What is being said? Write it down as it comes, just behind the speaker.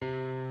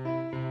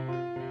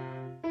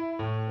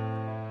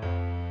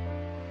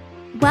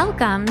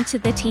Welcome to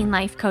the Teen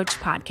Life Coach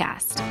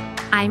Podcast.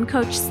 I'm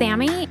Coach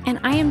Sammy,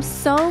 and I am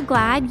so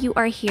glad you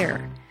are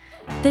here.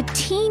 The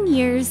teen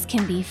years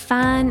can be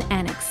fun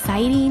and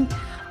exciting,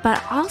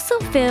 but also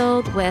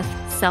filled with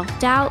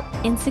self-doubt,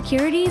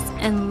 insecurities,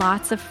 and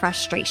lots of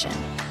frustration.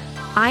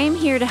 I am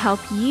here to help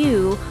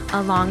you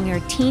along your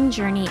teen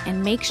journey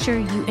and make sure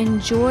you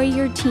enjoy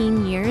your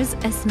teen years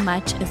as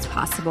much as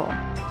possible.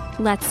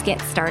 Let's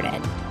get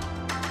started.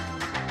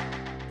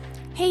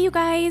 Hey, you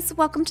guys,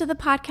 welcome to the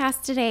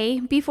podcast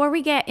today. Before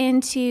we get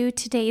into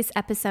today's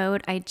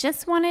episode, I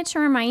just wanted to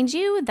remind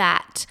you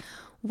that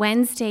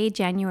Wednesday,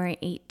 January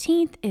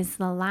 18th is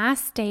the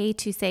last day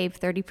to save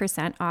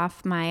 30%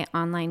 off my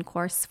online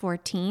course for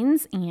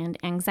teens and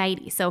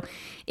anxiety. So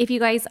if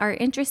you guys are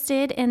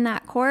interested in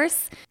that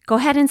course, go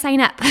ahead and sign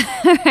up.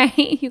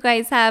 Right? You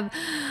guys have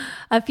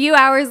a few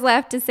hours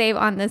left to save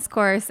on this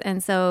course.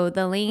 And so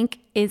the link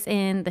is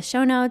in the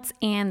show notes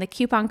and the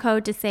coupon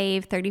code to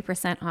save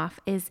 30% off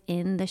is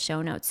in the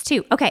show notes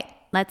too. Okay,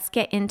 let's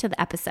get into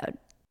the episode.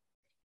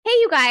 Hey,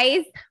 you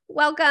guys,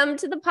 welcome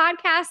to the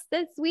podcast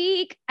this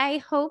week. I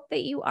hope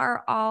that you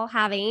are all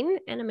having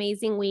an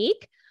amazing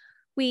week.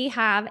 We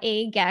have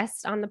a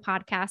guest on the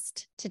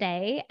podcast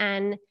today,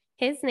 and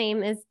his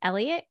name is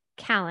Elliot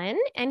Callen,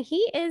 and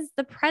he is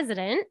the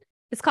president.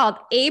 It's called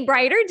A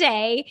Brighter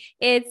Day.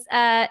 It's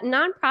a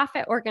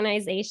nonprofit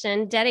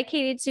organization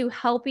dedicated to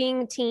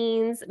helping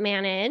teens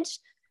manage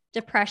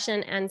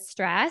depression and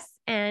stress.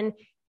 And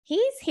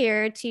he's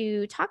here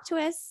to talk to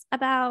us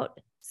about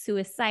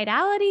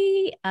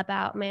suicidality,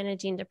 about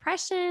managing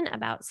depression,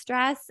 about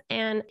stress.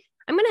 And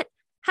I'm going to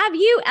have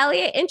you,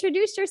 Elliot,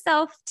 introduce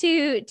yourself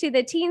to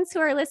the teens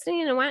who are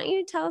listening. And why don't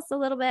you tell us a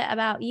little bit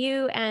about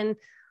you and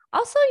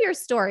also your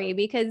story,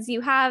 because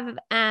you have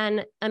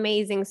an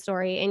amazing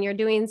story and you're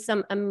doing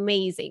some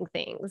amazing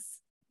things.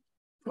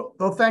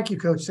 Well, thank you,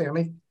 Coach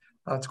Sammy.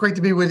 It's great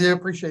to be with you.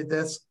 Appreciate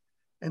this.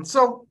 And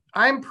so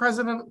I'm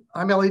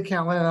Elliot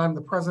Callen, and I'm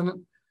the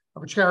president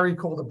of a charity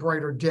called A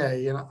Brighter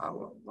Day. And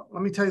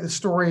let me tell you the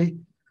story.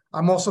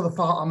 I'm also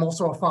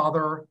a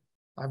father.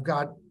 I've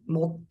got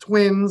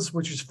twins,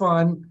 which is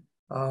fun.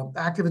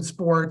 Active in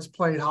sports,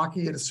 played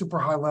hockey at a super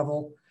high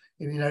level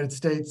in the United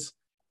States.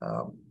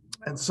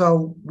 And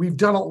so we've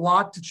done a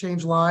lot to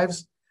change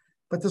lives.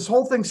 But this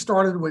whole thing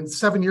started when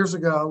 7 years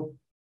ago,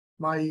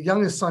 my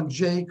youngest son,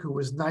 Jake, who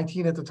was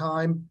 19 at the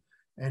time,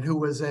 and who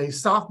was a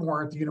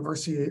sophomore at the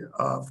University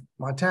of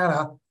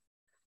Montana,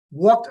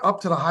 walked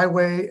up to the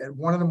highway at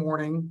 1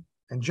 a.m.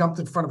 and jumped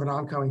in front of an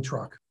oncoming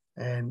truck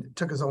and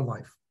took his own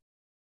life.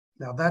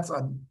 Now that's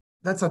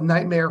a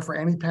nightmare for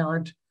any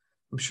parent.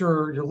 I'm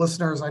sure your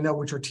listeners, I know,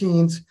 which are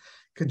teens,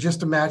 could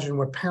just imagine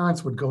what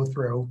parents would go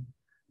through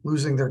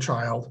losing their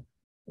child.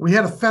 We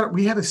had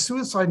a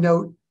suicide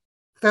note,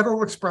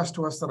 Federal Express,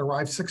 to us that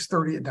arrived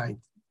 6:30 at night.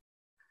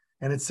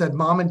 And it said,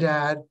 "Mom and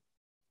Dad,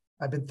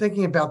 I've been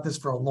thinking about this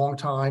for a long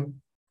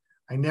time.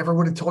 I never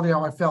would have told you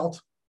how I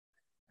felt.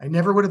 I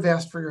never would have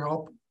asked for your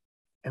help,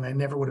 and I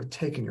never would have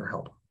taken your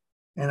help."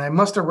 And I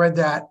must have read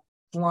that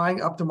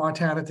flying up to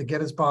Montana to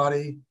get his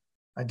body,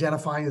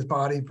 identifying his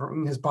body,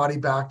 bringing his body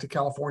back to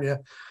California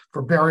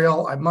for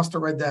burial. I must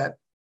have read that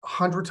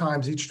 100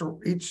 times each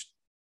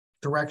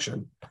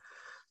direction,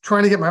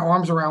 trying to get my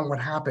arms around what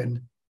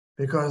happened,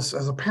 because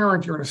as a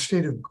parent, you're in a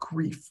state of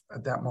grief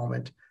at that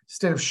moment,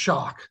 state of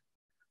shock.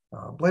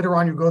 Later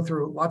on, you go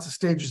through lots of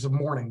stages of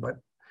mourning, but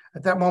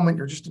at that moment,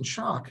 you're just in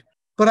shock.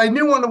 But I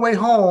knew on the way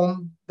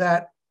home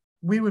that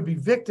we would be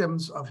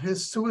victims of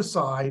his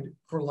suicide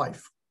for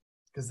life,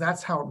 because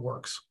that's how it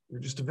works. You're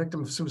just a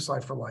victim of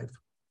suicide for life.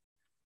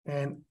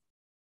 And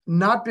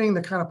not being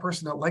the kind of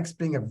person that likes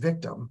being a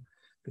victim,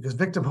 because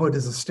victimhood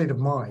is a state of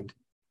mind,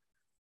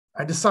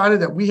 I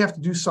decided that we have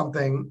to do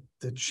something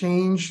to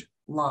change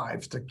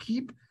lives, to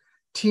keep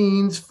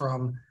teens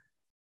from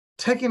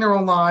taking their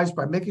own lives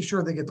by making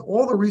sure they get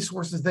all the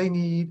resources they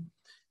need.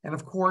 And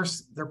of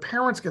course, their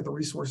parents get the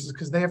resources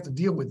because they have to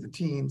deal with the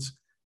teens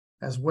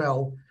as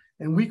well.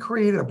 And we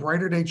created a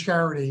Brighter Day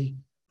charity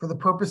for the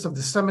purpose of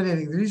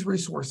disseminating these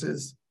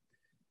resources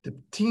to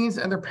teens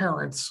and their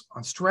parents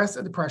on stress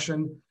and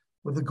depression,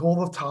 with the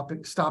goal of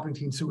stopping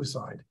teen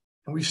suicide.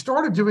 And we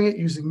started doing it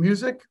using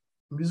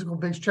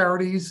musical-based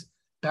charities,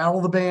 Battle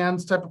of the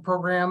Bands type of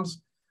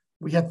programs.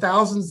 We had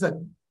thousands that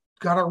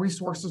got our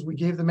resources. We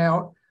gave them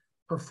out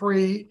for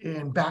free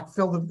and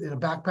backfilled in a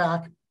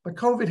backpack. But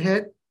COVID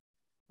hit,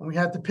 and we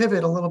had to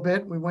pivot a little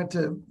bit. We went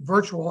to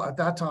virtual at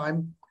that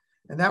time,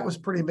 and that was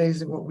pretty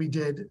amazing what we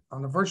did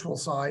on the virtual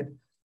side.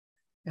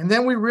 And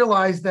then we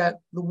realized that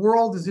the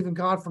world has even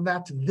gone from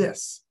that to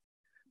this.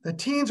 The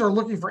teens are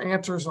looking for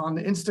answers on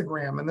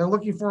Instagram, and they're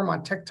looking for them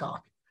on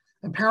TikTok.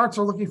 And parents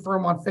are looking for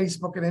them on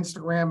Facebook and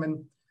Instagram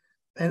and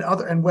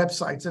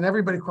websites, and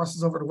everybody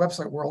crosses over to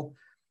website world.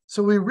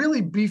 So we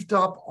really beefed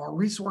up our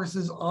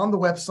resources on the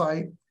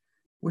website,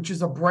 which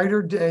is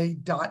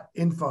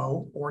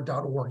abrighterday.info or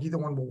 .org. Either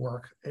one will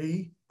work,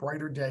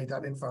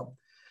 abrighterday.info.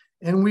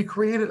 And we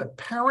created a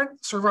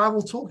parent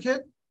survival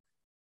toolkit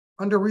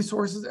under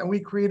resources, and we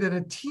created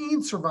a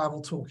teen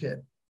survival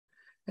toolkit.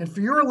 And for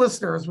your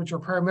listeners, which are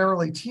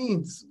primarily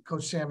teens,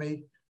 Coach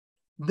Sammy,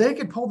 they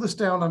could pull this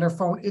down on their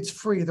phone. It's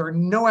free. There are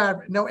no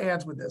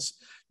ads with this.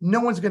 No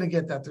one's going to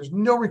get that. There's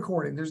no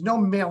recording. There's no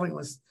mailing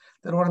list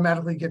that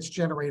automatically gets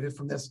generated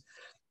from this.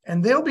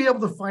 And they'll be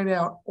able to find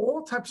out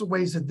all types of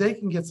ways that they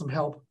can get some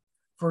help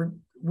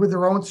with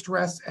their own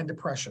stress and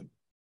depression.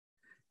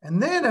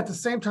 And then at the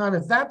same time,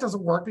 if that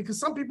doesn't work,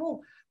 because some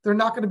people, they're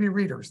not going to be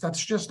readers.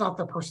 That's just not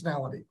their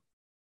personality.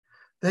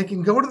 They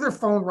can go to their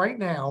phone right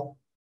now.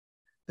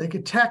 They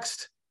could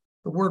text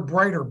the word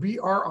Brighter,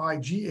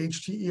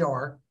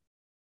 BRIGHTER,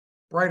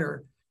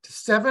 Brighter, to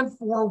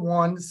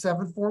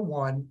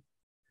 741-741,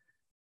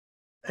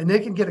 and they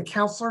can get a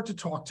counselor to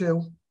talk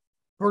to,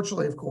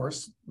 virtually, of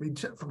course,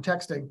 from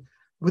texting,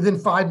 within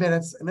 5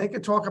 minutes, and they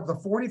could talk up to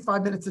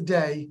 45 minutes a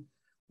day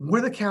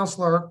with a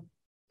counselor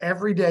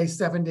every day,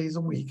 7 days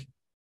a week,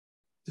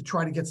 to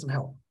try to get some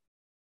help.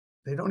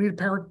 They don't need a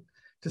parent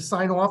to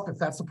sign off if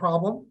that's a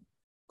problem.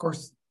 Of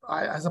course,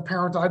 as a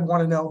parent, I'd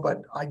want to know,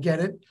 but I get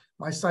it.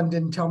 My son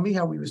didn't tell me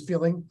how he was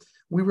feeling.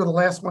 We were the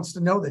last ones to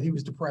know that he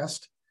was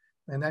depressed,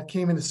 and that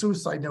came in a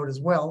suicide note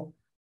as well.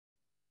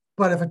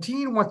 But if a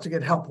teen wants to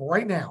get help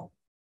right now,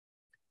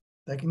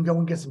 they can go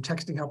and get some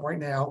texting help right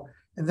now.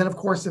 And then, of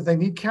course, if they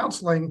need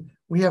counseling,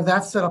 we have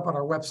that set up on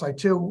our website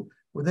too,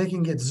 where they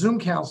can get Zoom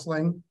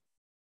counseling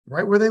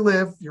right where they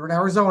live. You're in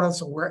Arizona,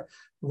 so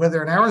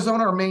whether in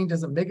Arizona or Maine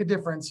doesn't make a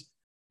difference.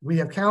 We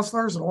have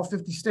counselors in all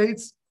 50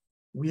 states.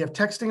 We have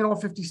texting in all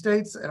 50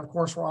 states. And of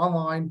course, we're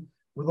online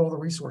with all the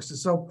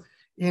resources. So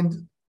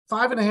in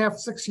 5.5,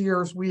 6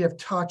 years, we have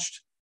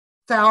touched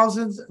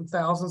thousands and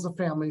thousands of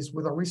families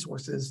with our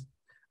resources.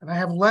 And I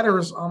have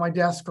letters on my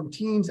desk from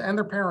teens and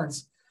their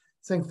parents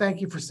saying, thank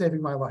you for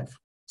saving my life.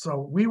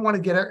 So we want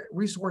to get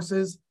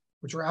resources,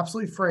 which are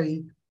absolutely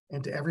free,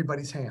 into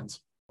everybody's hands.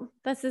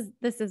 This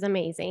is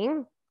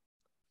amazing.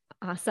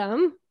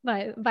 Awesome.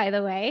 By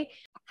the way,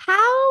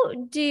 how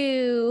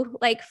do,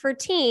 like, for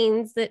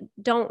teens that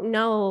don't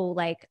know,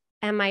 like,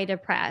 am I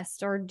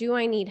depressed, or do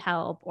I need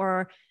help,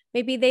 or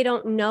maybe they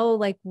don't know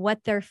like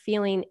what they're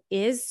feeling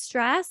is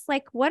stress,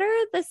 like what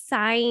are the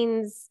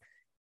signs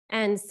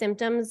and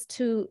symptoms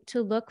to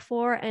look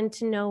for and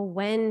to know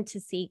when to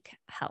seek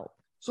help?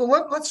 So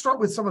let's start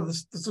with some of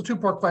this. It's a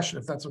two-part question,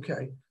 if that's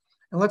okay.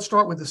 And let's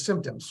start with the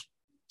symptoms.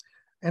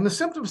 And the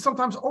symptoms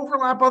sometimes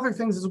overlap other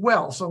things as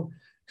well. So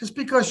just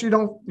because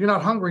you're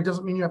not hungry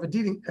doesn't mean you have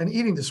an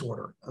eating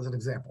disorder, as an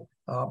example.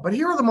 But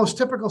here are the most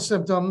typical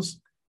symptoms.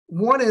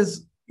 One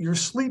is your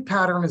sleep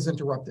pattern is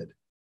interrupted.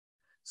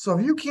 So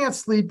if you can't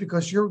sleep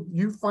because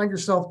you find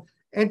yourself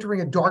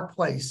entering a dark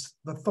place,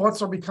 the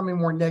thoughts are becoming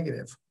more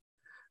negative.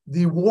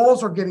 The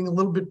walls are getting a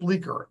little bit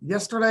bleaker.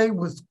 Yesterday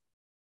was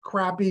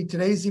crappy.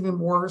 Today's even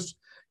worse.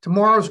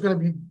 Tomorrow's going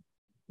to be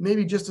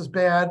maybe just as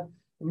bad.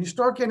 And you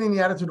start getting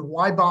the attitude of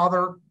why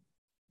bother?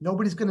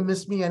 Nobody's going to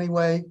miss me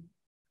anyway.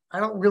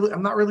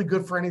 I'm not really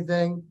good for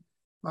anything.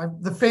 I'm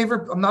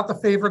not the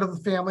favorite of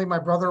the family. My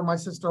brother and my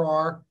sister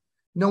are.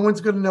 No one's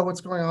going to know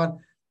what's going on.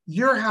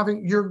 You're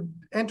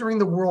entering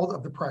the world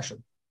of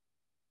depression,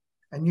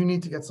 and you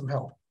need to get some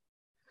help.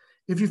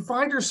 If you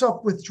find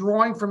yourself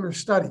withdrawing from your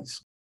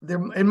studies,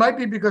 it might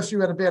be because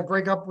you had a bad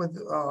breakup with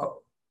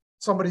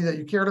somebody that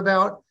you cared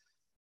about.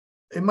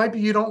 It might be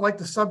you don't like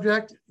the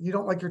subject, you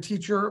don't like your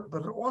teacher,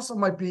 but it also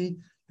might be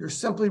you're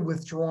simply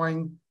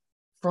withdrawing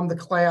from the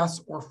class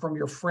or from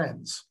your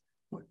friends.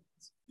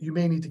 You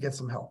may need to get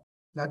some help.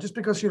 Now, just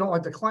because you don't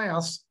like the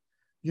class,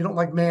 you don't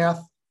like math,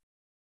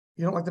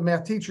 you don't like the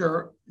math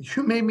teacher,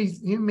 you may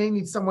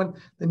need someone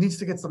that needs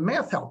to get some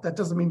math help. That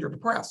doesn't mean you're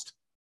depressed.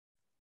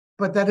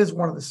 But that is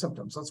one of the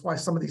symptoms. That's why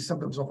some of these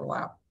symptoms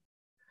overlap.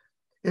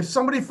 If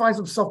somebody finds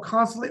themselves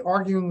constantly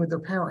arguing with their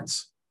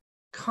parents,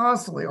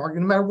 constantly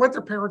arguing, no matter what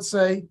their parents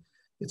say,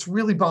 it's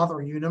really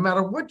bothering you. No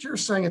matter what you're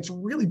saying, it's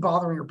really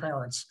bothering your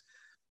parents.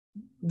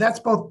 That's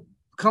both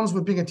comes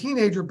with being a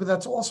teenager, but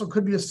that's also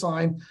could be a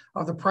sign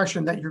of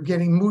depression, that you're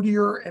getting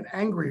moodier and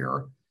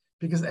angrier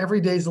because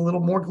every day is a little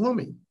more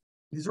gloomy.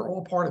 These are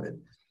all part of it.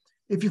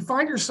 If you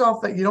find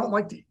yourself that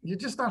you're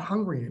just not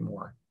hungry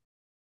anymore,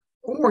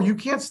 or you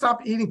can't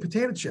stop eating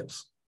potato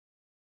chips,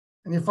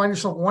 and you find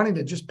yourself wanting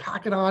to just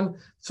pack it on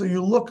so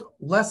you look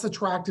less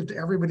attractive to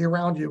everybody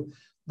around you,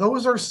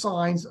 those are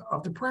signs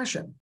of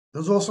depression.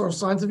 Those also are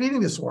signs of eating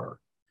disorder.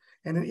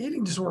 And an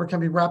eating disorder can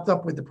be wrapped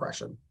up with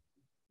depression.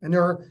 And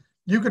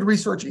you could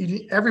research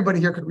eating, everybody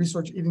here could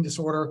research eating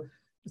disorder.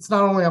 It's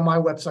not only on my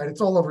website,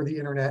 it's all over the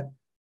internet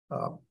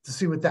to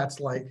see what that's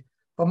like.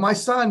 But my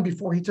son,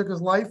 before he took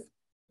his life,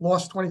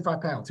 lost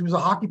 25 pounds. He was a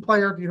hockey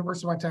player at the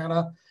University of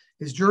Montana.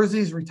 His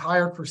jersey's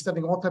retired for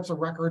setting all types of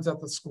records at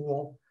the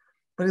school.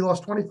 But he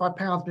lost 25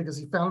 pounds because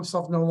he found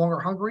himself no longer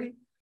hungry.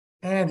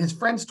 And his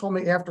friends told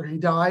me after he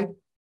died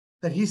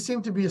that he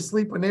seemed to be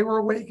asleep when they were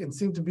awake and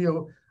seemed to be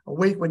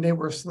awake when they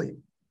were asleep.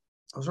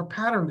 Those are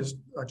pattern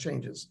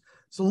changes.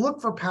 So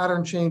look for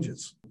pattern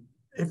changes.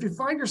 If you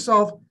find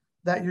yourself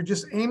that you're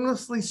just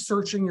aimlessly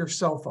searching your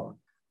cell phone,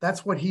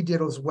 that's what he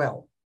did as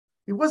well.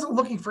 He wasn't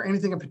looking for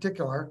anything in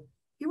particular.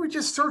 He was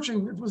just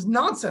searching. It was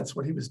nonsense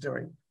what he was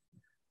doing.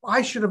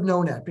 I should have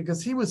known that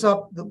because he was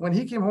up when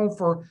he came home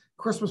for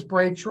Christmas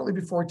break shortly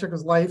before he took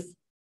his life.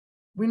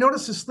 We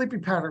noticed his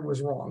sleeping pattern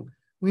was wrong.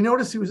 We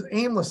noticed he was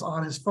aimless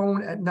on his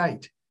phone at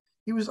night.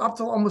 He was up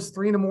till almost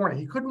 3 a.m.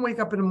 He couldn't wake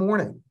up in the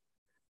morning.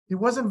 He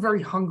wasn't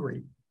very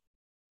hungry.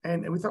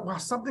 And we thought, wow,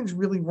 something's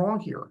really wrong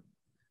here.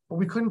 But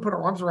we couldn't put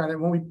our arms around it.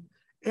 When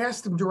we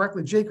asked him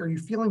directly, Jake, are you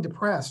feeling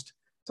depressed?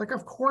 It's like,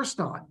 of course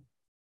not.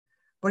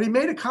 But he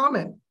made a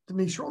comment to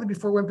me shortly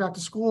before we went back to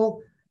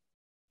school.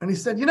 And he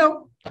said,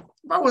 if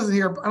I wasn't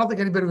here, I don't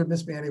think anybody would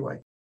miss me anyway.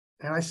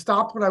 And I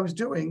stopped what I was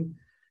doing.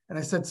 And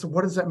I said, so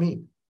what does that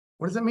mean?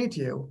 What does that mean to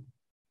you?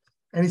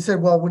 And he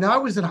said, well, when I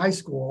was in high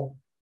school,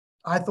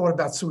 I thought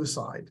about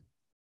suicide.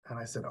 And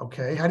I said,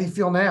 okay, how do you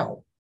feel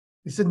now?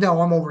 He said, no,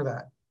 I'm over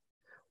that.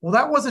 Well,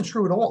 that wasn't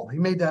true at all. He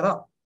made that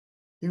up.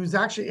 He was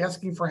actually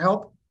asking for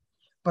help,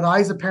 but I,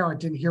 as a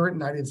parent, didn't hear it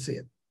and I didn't see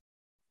it.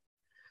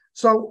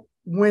 So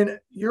when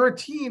you're a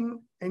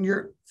teen and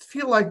you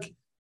feel like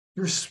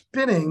you're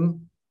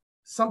spinning,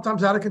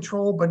 sometimes out of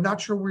control, but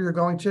not sure where you're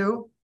going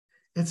to,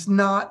 it's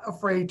not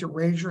afraid to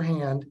raise your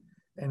hand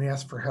and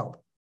ask for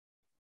help.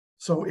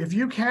 So if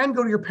you can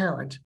go to your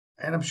parent,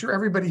 and I'm sure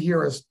everybody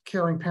here is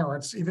caring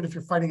parents, even if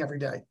you're fighting every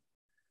day.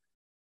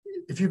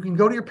 If you can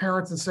go to your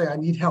parents and say, I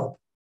need help,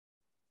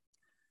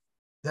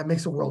 that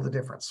makes a world of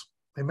difference.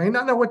 They may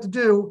not know what to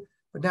do,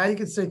 but now you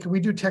can say, can we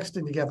do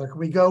texting together? Can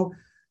we go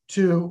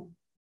to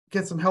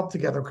get some help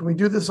together? Can we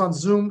do this on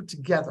Zoom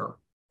together?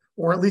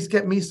 Or at least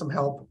get me some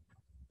help.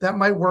 That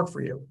might work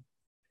for you.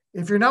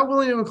 If you're not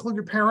willing to include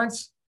your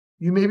parents,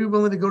 you may be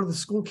willing to go to the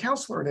school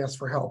counselor and ask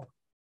for help,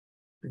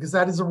 because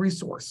that is a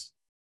resource.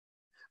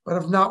 But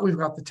if not, we've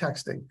got the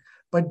texting.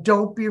 But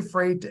don't be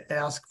afraid to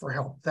ask for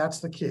help. That's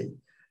the key.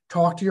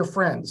 Talk to your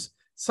friends.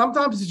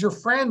 Sometimes it's your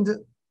friend,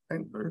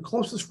 and your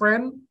closest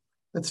friend,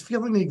 that's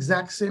feeling the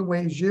exact same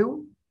way as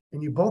you,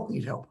 and you both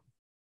need help,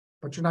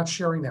 but you're not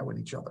sharing that with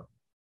each other.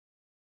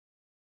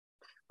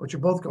 But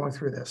you're both going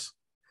through this.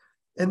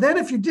 And then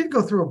if you did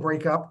go through a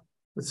breakup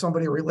with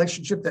somebody, a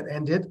relationship that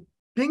ended,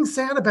 being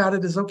sad about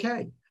it is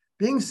okay.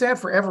 Being sad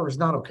forever is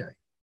not okay.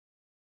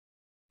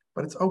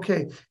 But it's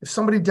okay if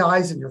somebody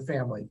dies in your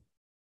family.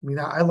 I mean,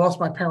 I lost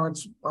my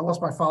parents. I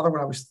lost my father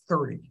when I was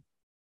 30.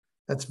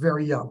 That's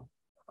very young.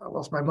 I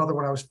lost my mother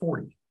when I was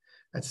 40.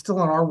 That's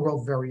still in our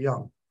world very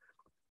young.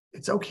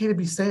 It's okay to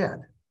be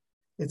sad.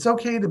 It's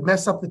okay to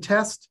mess up the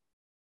test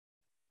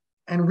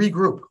and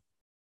regroup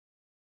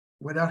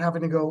without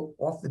having to go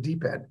off the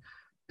deep end.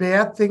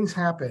 Bad things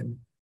happen.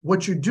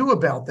 What you do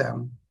about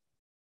them,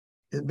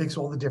 it makes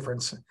all the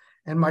difference.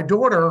 And my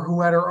daughter,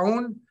 who had her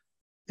own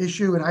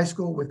issue in high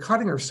school with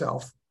cutting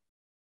herself,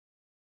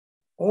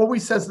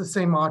 always says the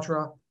same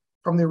mantra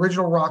from the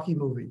original Rocky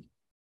movie.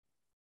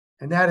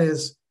 And that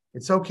is,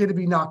 it's okay to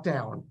be knocked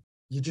down.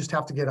 You just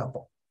have to get up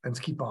and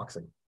keep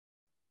boxing.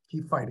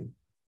 Keep fighting.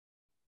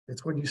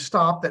 It's when you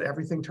stop that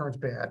everything turns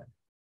bad.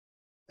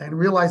 And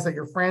realize that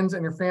your friends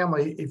and your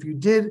family, if you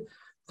did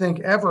think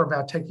ever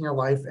about taking your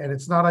life, and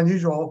it's not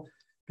unusual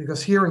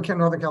because here in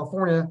Northern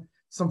California,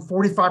 some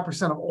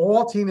 45% of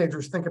all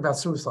teenagers think about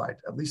suicide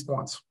at least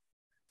once.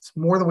 It's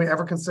more than we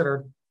ever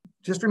considered.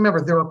 Just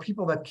remember, there are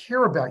people that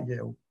care about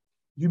you.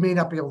 You may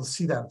not be able to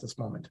see that at this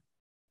moment,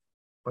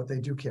 but they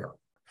do care.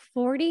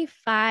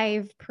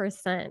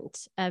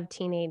 45% of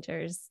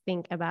teenagers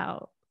think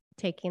about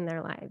taking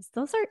their lives.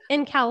 Those are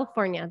in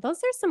California. Those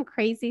are some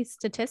crazy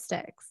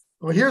statistics.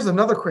 Well, here's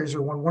another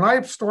crazier one. When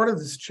I started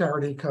this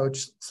charity,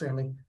 Coach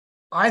Sammy,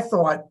 I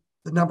thought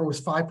the number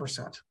was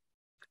 5%.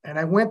 And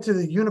I went to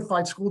the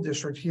Unified School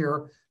District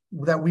here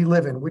that we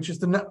live in, which is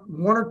the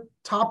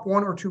top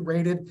 1 or 2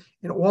 rated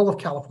in all of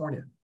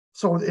California.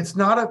 So it's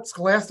not a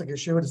scholastic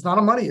issue. It's not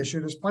a money issue.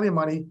 There's plenty of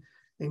money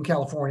in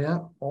California.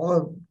 All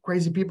the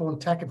crazy people in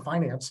tech and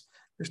finance,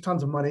 there's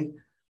tons of money.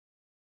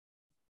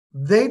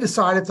 They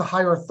decided to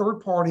hire a third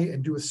party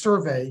and do a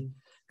survey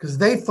because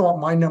they thought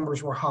my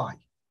numbers were high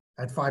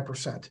at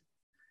 5%.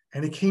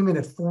 And it came in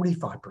at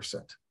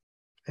 45%.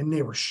 And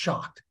they were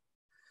shocked.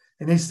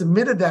 And they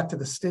submitted that to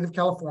the state of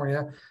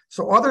California.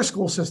 So other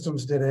school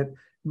systems did it.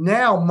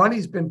 Now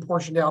money's been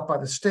portioned out by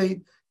the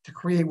state to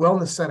create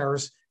wellness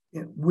centers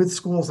with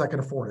schools that can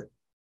afford it.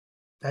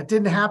 That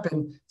didn't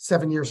happen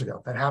 7 years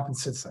ago. That happened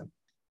since then.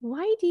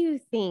 Why do you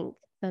think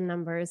the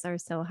numbers are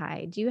so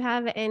high? Do you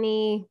have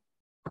any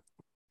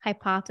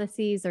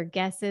hypotheses or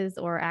guesses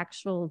or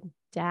actual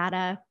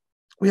data?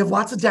 We have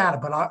lots of data,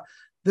 but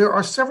there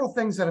are several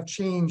things that have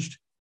changed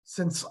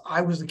since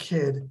I was a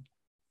kid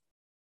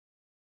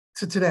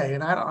to today.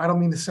 And I don't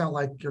mean to sound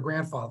like your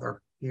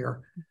grandfather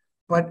here,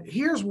 but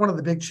here's one of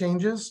the big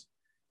changes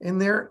in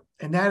there,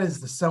 and that is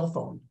the cell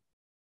phone.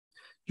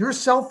 Your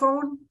cell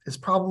phone is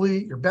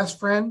probably your best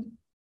friend,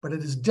 but it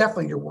is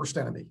definitely your worst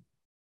enemy.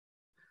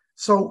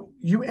 So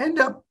you end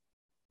up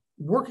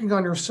working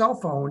on your cell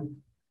phone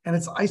and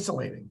it's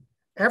isolating.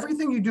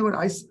 Everything you do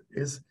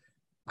is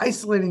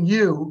isolating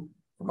you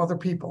from other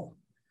people.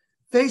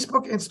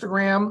 Facebook,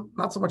 Instagram,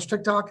 not so much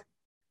TikTok,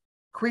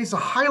 creates a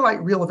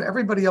highlight reel of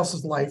everybody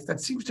else's life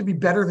that seems to be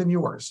better than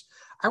yours.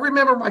 I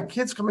remember my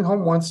kids coming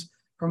home once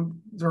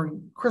from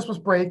during Christmas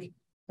break,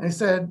 And he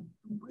said,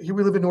 we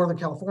live in Northern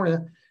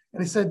California.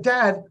 And he said,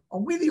 Dad, are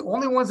we the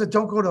only ones that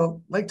don't go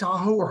to Lake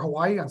Tahoe or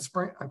Hawaii on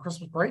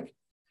Christmas break?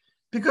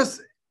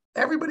 Because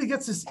everybody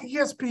gets this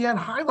ESPN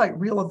highlight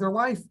reel of their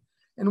life,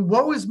 and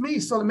woe is me.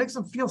 So it makes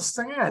them feel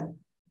sad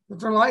that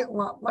they're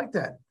like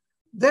that.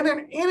 Then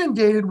they're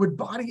inundated with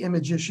body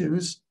image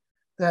issues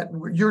that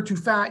you're too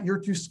fat, you're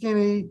too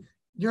skinny,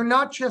 you're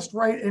not just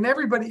right. And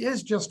everybody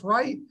is just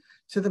right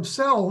to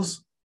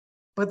themselves,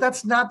 but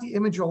that's not the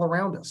image all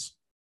around us.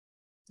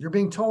 You're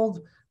being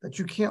told that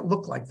you can't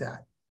look like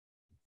that.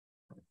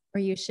 Or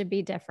you should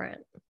be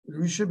different.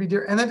 You should be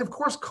different. And then, of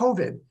course,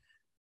 COVID.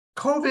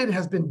 COVID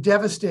has been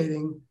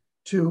devastating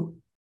to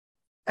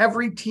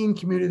every teen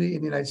community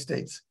in the United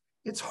States.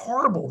 It's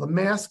horrible. The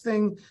mask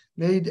thing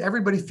made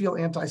everybody feel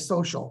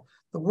antisocial.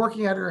 The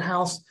working out of your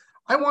house.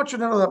 I want you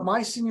to know that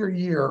my senior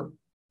year,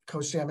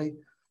 Coach Sammy,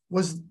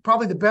 was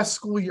probably the best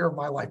school year of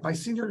my life. My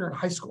senior year in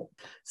high school,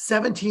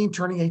 17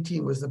 turning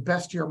 18 was the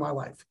best year of my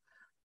life.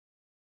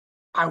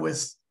 I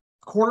was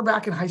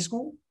quarterback in high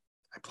school.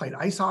 I played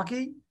ice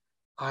hockey.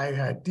 I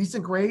had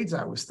decent grades.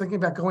 I was thinking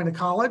about going to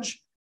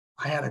college.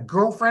 I had a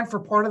girlfriend for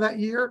part of that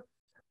year.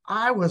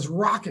 I was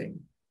rocking,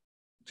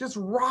 just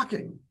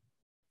rocking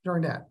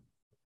during that.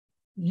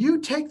 You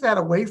take that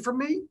away from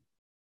me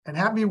and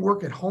have me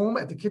work at home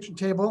at the kitchen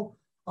table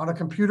on a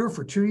computer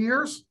for 2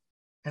 years,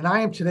 and I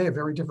am today a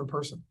very different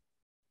person.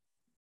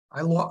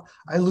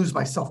 I lose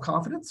my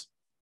self-confidence.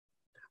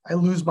 I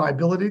lose my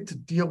ability to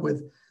deal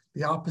with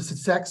the opposite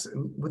sex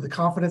and with the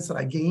confidence that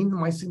I gained in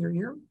my senior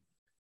year.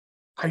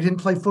 I didn't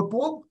play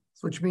football,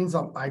 which means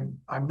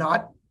I'm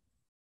not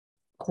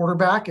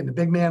quarterback and the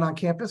big man on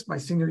campus my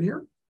senior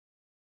year.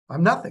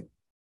 I'm nothing.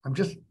 I'm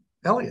just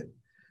Elliot.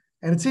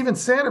 And it's even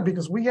sadder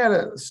because we had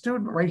a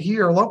student right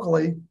here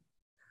locally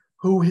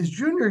who his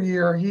junior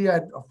year, he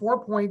had a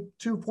 4.2,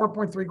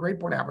 4.3 grade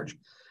point average.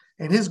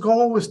 And his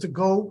goal was to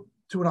go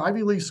to an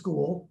Ivy League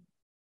school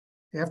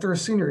after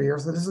his senior year,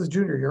 so this is his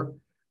junior year,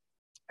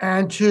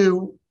 and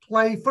to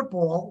play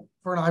football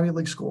for an Ivy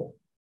League school.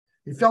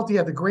 He felt he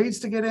had the grades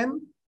to get in,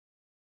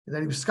 and that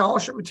he was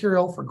scholarship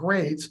material for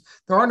grades.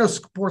 There are no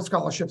sports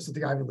scholarships at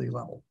the Ivy League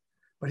level,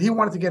 but he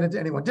wanted to get into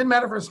anyone. Didn't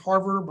matter if it was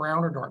Harvard or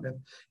Brown or Dartmouth.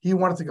 He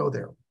wanted to go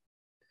there.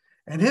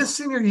 And his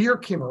senior year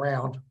came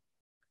around,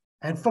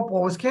 and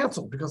football was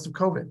canceled because of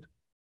COVID.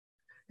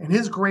 And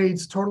his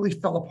grades totally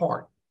fell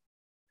apart.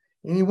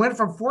 And he went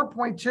from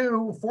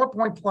 4.2, 4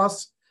 point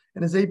plus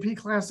in his AP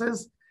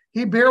classes.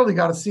 He barely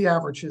got a C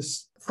average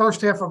his first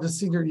half of his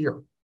senior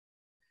year.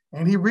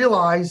 And he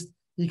realized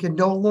he can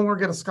no longer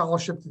get a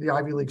scholarship to the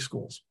Ivy League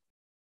schools.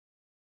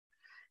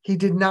 He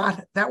did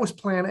not, that was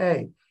plan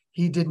A.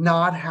 He did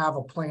not have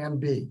a plan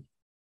B.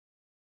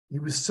 He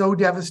was so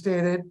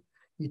devastated.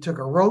 He took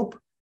a rope,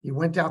 he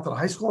went down to the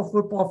high school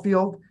football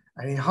field,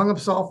 and he hung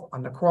himself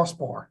on the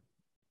crossbar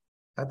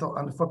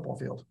on the football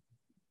field.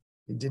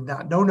 He did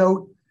not, no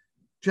note,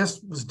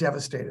 just was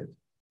devastated.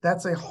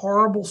 That's a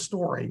horrible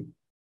story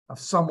of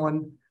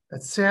someone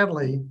that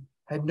sadly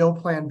had no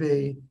plan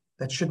B,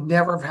 that should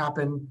never have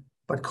happened,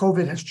 but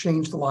COVID has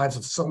changed the lives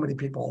of so many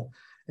people.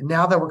 And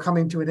now that we're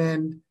coming to an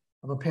end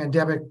of a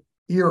pandemic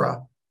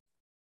era,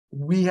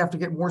 we have to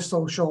get more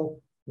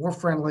social, more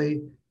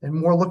friendly, and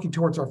more looking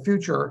towards our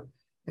future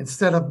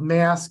instead of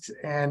masks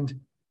and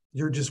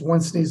you're just one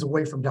sneeze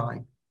away from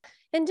dying.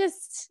 And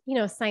just,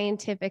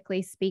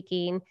 scientifically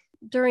speaking,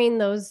 during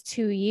those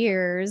 2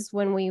 years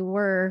when we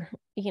were,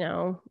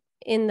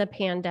 in the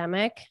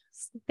pandemic,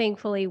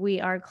 thankfully we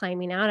are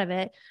climbing out of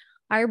it.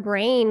 Our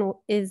brain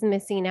is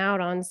missing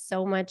out on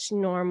so much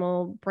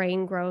normal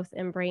brain growth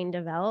and brain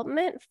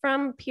development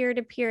from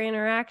peer-to-peer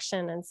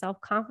interaction and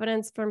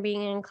self-confidence from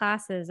being in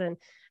classes and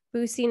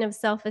boosting of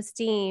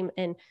self-esteem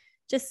and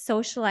just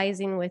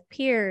socializing with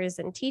peers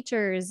and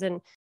teachers.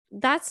 And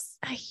that's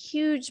a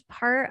huge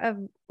part of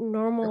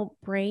normal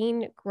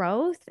brain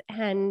growth.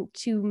 And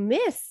to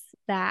miss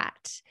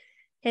that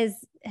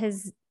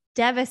has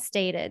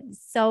devastated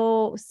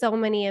so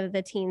many of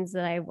the teens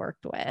that I've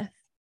worked with.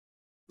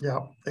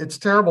 Yeah, it's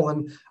terrible.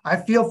 And I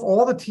feel for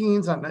all the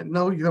teens. I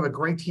know you have a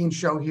great teen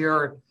show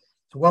here.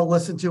 It's well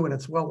listened to and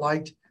it's well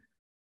liked.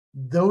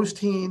 Those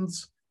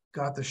teens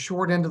got the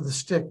short end of the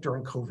stick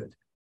during COVID.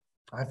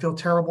 I feel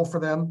terrible for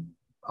them.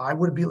 I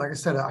would be, like I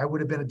said, I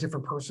would have been a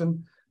different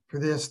person for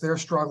this. They're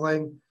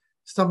struggling.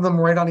 Some of them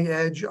right on the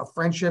edge of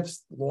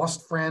friendships,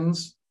 lost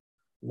friends,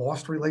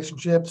 lost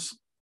relationships.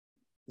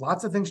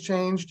 Lots of things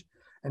changed.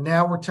 And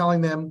now we're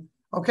telling them,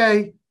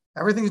 okay,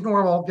 everything's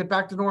normal. Get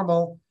back to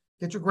normal.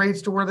 Get your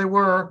grades to where they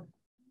were.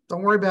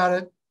 Don't worry about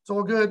it. It's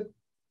all good.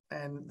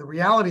 And the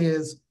reality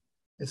is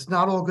it's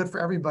not all good for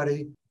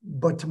everybody,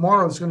 but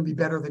tomorrow is going to be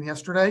better than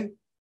yesterday.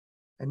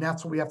 And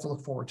that's what we have to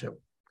look forward to.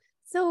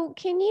 So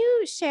can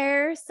you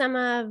share some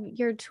of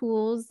your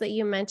tools that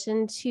you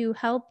mentioned to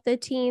help the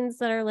teens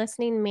that are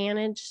listening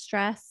manage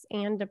stress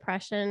and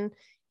depression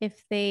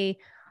if they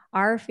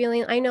are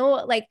feeling, I know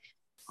like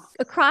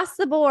across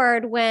the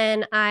board,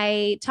 when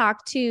I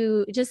talk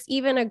to just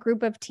even a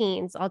group of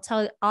teens,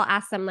 I'll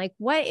ask them like,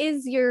 what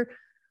is your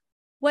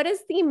What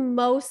is the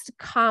most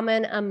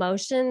common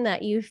emotion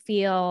that you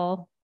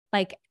feel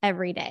like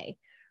every day?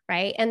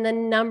 Right. And the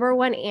number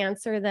one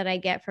answer that I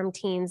get from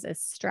teens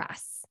is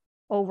stress,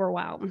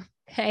 overwhelm.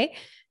 Okay.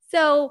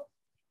 So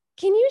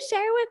can you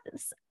share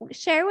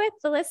with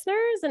the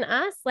listeners and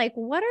us, like,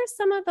 what are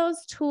some of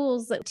those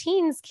tools that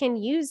teens can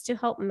use to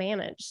help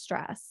manage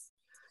stress?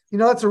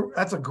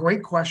 That's a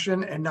great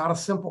question and not a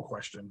simple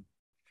question.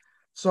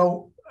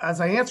 So as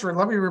I answer it,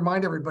 let me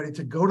remind everybody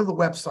to go to the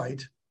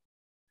website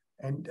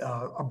and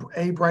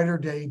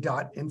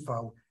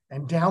abrighterday.info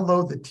and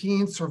download the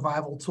Teen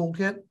Survival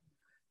Toolkit.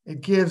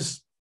 It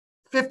gives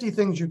 50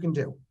 things you can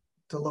do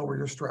to lower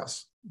your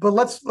stress. But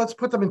let's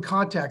put them in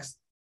context,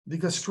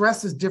 because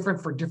stress is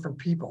different for different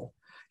people.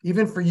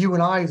 Even for you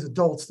and I as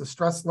adults, the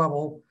stress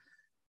level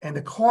and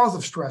the cause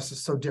of stress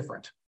is so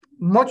different.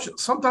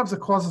 Sometimes the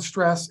cause of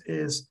stress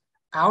is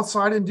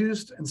outside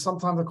induced, and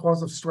sometimes the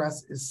cause of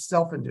stress is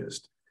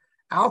self-induced.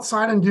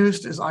 Outside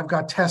induced is I've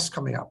got tests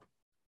coming up.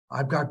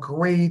 I've got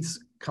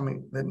grades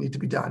coming that need to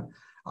be done.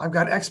 I've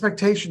got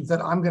expectations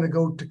that I'm going to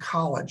go to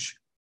college,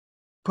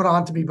 put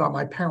on to me by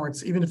my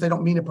parents, even if they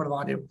don't mean to put it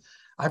on you.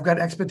 I've got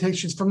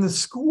expectations from the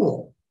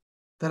school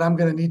that I'm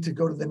going to need to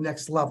go to the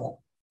next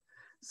level.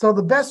 So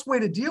the best way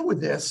to deal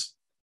with this,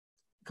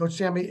 Coach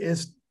Sammy,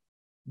 is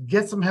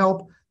get some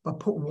help, but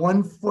put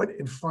one foot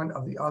in front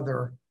of the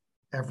other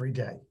every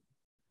day,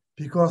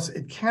 because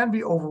it can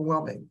be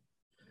overwhelming.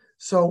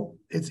 So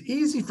it's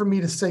easy for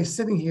me to say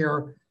sitting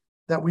here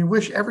that we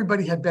wish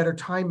everybody had better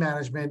time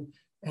management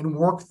and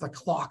worked the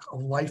clock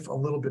of life a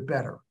little bit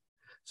better.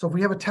 So if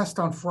we have a test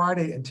on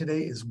Friday and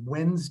today is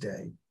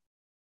Wednesday,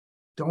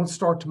 don't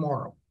start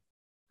tomorrow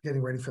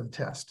getting ready for the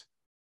test.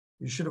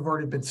 You should have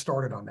already been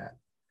started on that,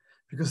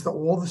 because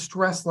all the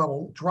stress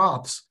level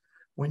drops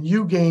when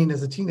you gain,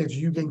 as a teenager,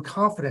 you gain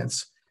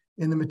confidence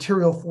in the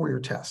material for your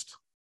test.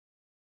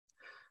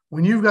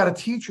 When you've got a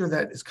teacher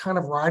that is kind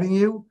of riding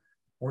you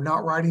or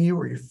not riding you,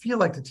 or you feel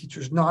like the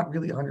teacher's not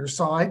really on your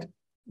side,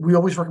 we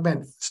always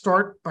recommend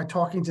start by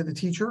talking to the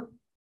teacher.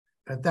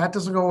 If that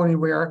doesn't go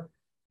anywhere,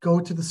 go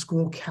to the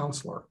school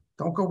counselor.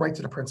 Don't go right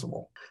to the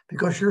principal,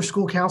 because your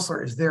school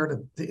counselor is there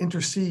to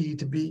intercede,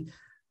 to be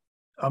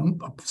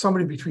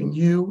somebody between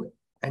you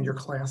and your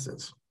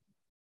classes.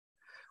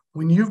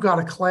 When you've got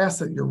a class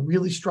that you're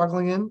really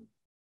struggling in,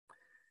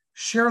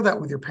 share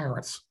that with your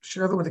parents,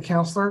 share that with the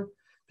counselor,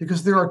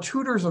 because there are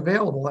tutors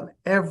available in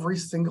every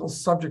single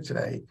subject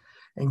today.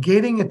 And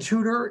getting a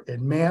tutor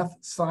in math,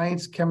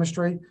 science,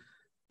 chemistry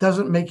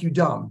doesn't make you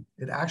dumb.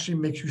 It actually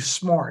makes you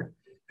smart,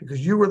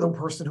 because you were the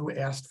person who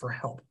asked for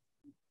help,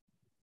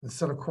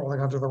 instead of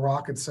crawling under the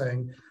rock and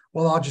saying,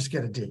 well, I'll just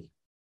get a D.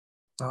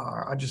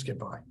 I'll just get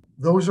by.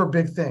 Those are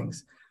big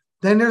things.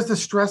 Then there's the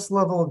stress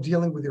level of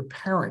dealing with your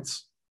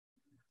parents,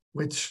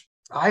 which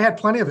I had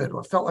plenty of it.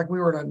 It felt like we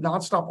were in a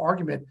nonstop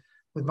argument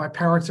with my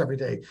parents every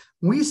day.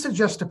 We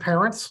suggest to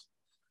parents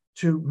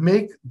to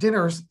make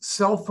dinners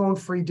cell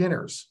phone-free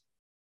dinners.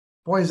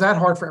 Boy, is that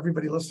hard for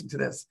everybody listening to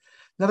this.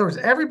 In other words,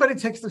 everybody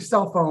takes their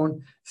cell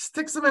phone,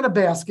 sticks them in a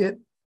basket,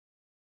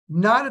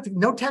 no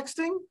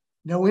texting,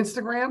 no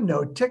Instagram,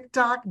 no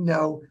TikTok,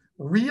 no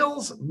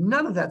Reels,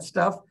 none of that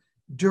stuff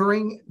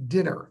during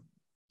dinner.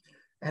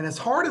 And as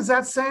hard as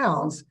that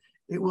sounds,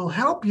 it will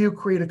help you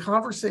create a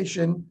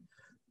conversation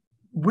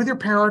with your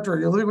parent, or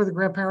you're living with a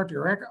grandparent, or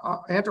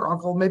your aunt or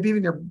uncle, maybe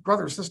even your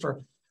brother or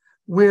sister,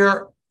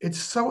 where it's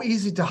so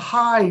easy to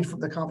hide from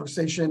the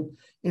conversation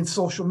in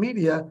social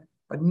media,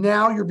 but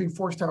now you're being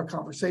forced to have a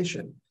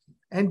conversation.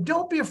 And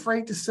don't be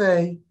afraid to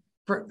say,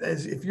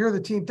 if you're the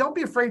teen, don't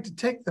be afraid to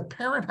take the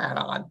parent hat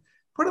on,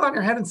 put it on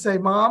your head and say,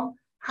 Mom,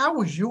 how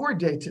was your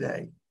day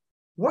today?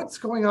 What's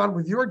going on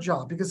with your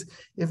job? Because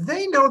if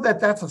they know that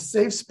that's a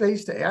safe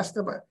space to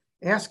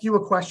ask you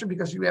a question,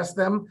 because you ask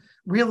them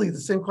really the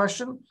same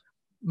question,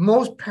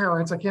 most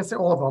parents, I can't say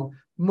all of them,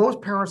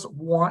 most parents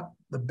want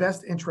the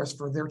best interest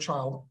for their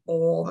child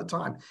all the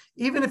time,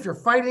 even if you're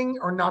fighting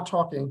or not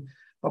talking.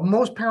 But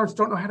most parents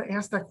don't know how to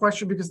ask that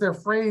question, because they're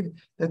afraid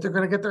that they're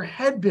going to get their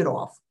head bit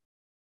off.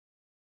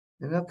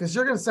 Because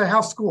you're going to say,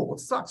 how's school? Well,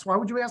 it sucks. Why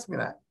would you ask me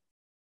that?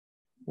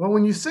 Well,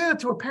 when you say it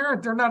to a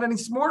parent, they're not any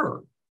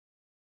smarter.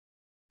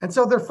 And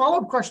so their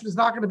follow-up question is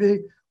not going to be,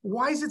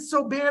 why is it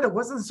so bad? It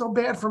wasn't so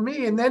bad for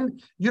me. And then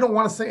you don't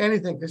want to say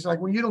anything, because you're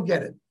like, well, you don't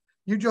get it.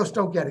 You just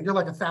don't get it. You're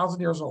like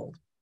 1,000 years old.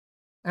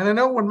 And I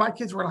know when my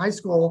kids were in high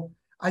school,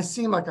 I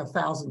seemed like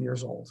 1,000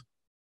 years old.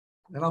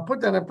 And I'll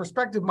put that in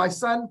perspective. My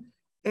son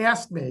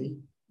asked me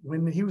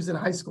when he was in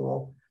high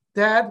school,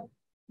 Dad,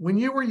 when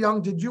you were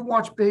young, did you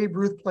watch Babe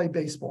Ruth play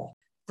baseball?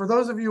 For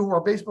those of you who are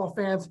baseball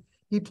fans,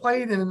 he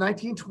played in the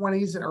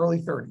 1920s and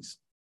early 30s,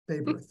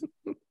 Babe Ruth.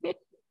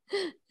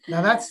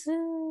 Now that's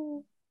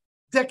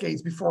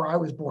decades before I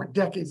was born,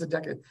 decades and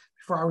decades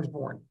before I was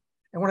born.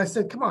 And when I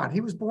said, come on, he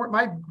was born,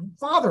 my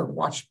father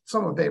watched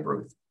some of Babe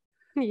Ruth.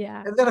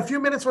 Yeah. And then a few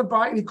minutes went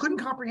by and he couldn't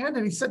comprehend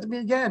it. He said to me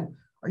again,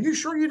 are you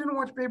sure you didn't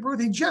watch Babe Ruth?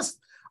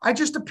 I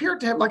just appeared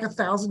to him like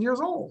 1,000 years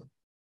old.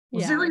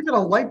 Was there even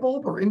a light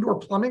bulb or indoor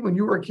plumbing when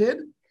you were a kid?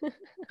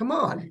 Come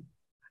on.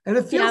 And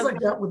it feels like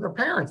that with their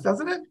parents,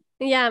 doesn't it?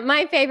 Yeah,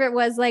 my favorite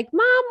was like,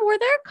 Mom, were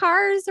there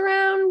cars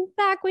around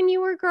back when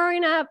you were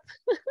growing up?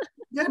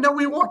 Yeah, no,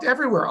 we walked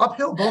everywhere,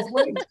 uphill both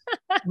ways.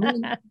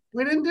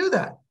 We didn't do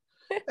that.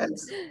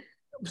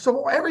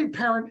 So every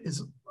parent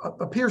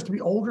appears to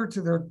be older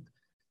to their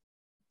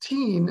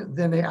teen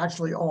than they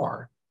actually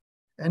are,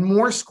 and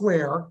more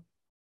square,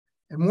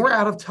 and more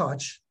out of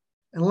touch,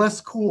 and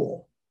less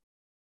cool.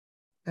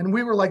 And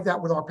we were like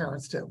that with our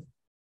parents too.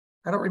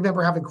 I don't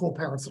remember having cool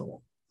parents at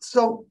all.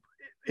 So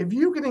if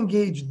you can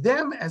engage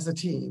them as a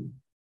team,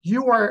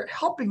 you are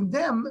helping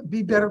them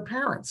be better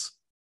parents.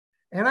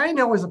 And I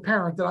know as a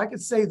parent that I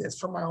could say this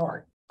from my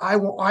heart. I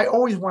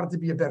always wanted to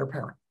be a better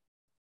parent.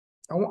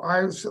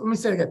 Let me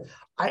say it again.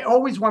 I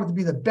always wanted to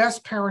be the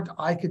best parent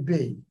I could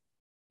be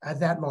at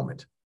that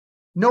moment.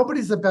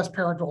 Nobody's the best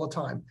parent all the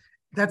time.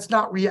 That's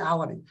not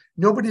reality.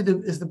 Nobody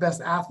is the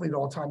best athlete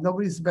all the time.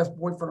 Nobody's the best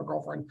boyfriend or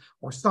girlfriend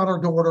or son or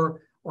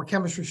daughter or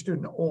chemistry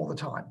student all the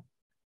time.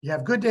 You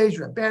have good days,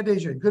 you have bad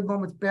days, you have good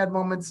moments, bad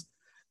moments.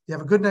 You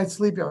have a good night's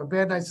sleep, you have a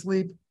bad night's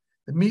sleep.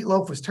 The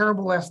meatloaf was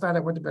terrible last night. I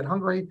went to bed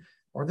hungry,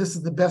 or this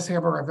is the best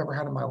hamburger I've ever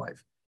had in my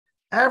life.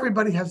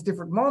 Everybody has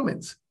different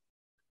moments,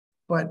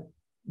 but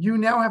you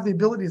now have the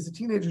ability as a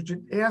teenager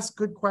to ask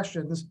good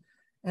questions,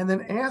 and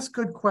then ask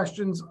good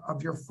questions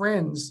of your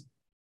friends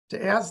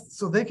to ask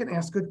so they can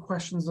ask good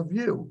questions of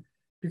you,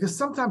 because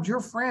sometimes your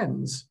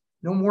friends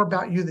know more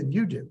about you than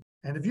you do.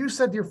 And if you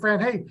said to your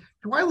friend, hey,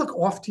 do I look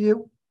off to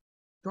you?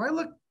 Do I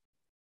look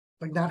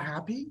like not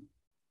happy?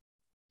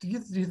 Do you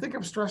think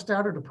I'm stressed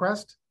out or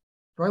depressed?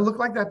 Do I look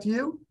like that to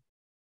you?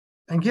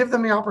 And give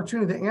them the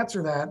opportunity to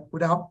answer that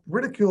without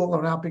ridicule or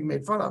without being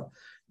made fun of.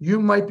 You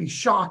might be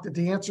shocked at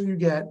the answer you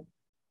get,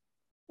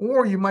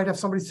 or you might have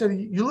somebody say,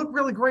 you look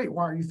really great.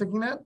 Why are you thinking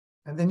that?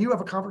 And then you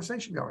have a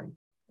conversation going.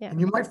 Yeah. And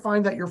you might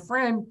find that your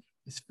friend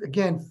is,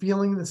 again,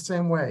 feeling the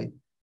same way.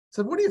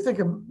 So what do you think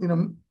of,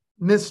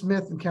 Miss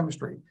Smith in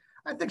chemistry?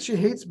 I think she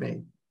hates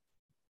me.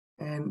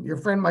 And your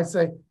friend might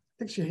say, I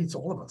think she hates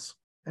all of us.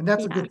 And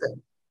that's a good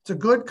thing. It's a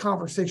good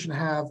conversation to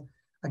have.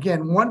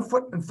 Again, one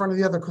foot in front of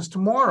the other, because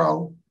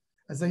tomorrow,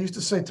 as I used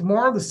to say,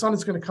 tomorrow the sun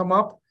is going to come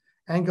up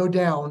and go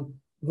down,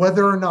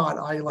 whether or not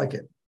I like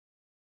it.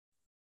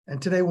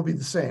 And today will be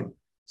the same.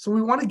 So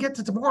we want to get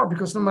to tomorrow,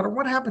 because no matter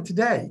what happened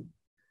today,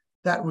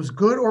 that was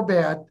good or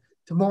bad,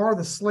 tomorrow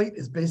the slate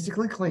is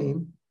basically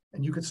clean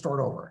and you could start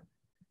over.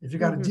 If you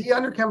got a D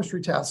on your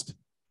chemistry test,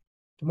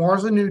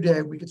 tomorrow's a new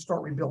day. We could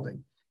start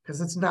rebuilding,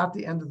 because it's not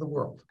the end of the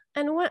world.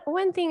 And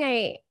one thing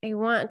I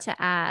want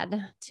to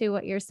add to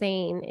what you're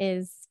saying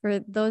is, for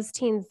those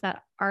teens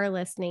that are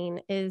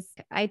listening, is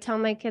I tell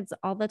my kids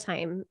all the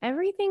time,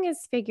 everything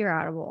is figure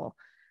outable.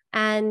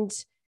 And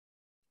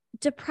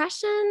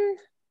depression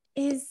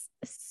is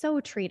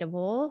so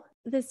treatable.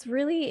 This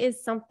really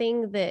is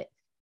something that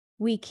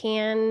we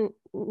can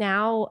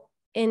now,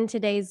 in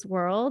today's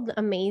world,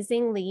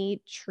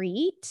 amazingly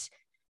treat.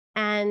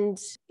 And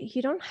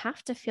you don't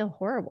have to feel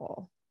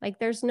horrible. Like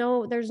there's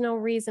no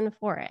reason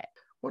for it.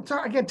 Well,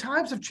 again,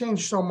 times have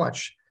changed so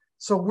much.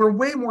 So we're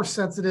way more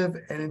sensitive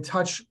and in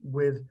touch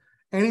with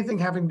anything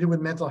having to do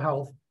with mental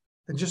health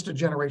than just a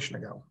generation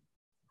ago.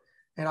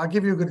 And I'll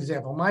give you a good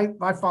example.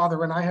 My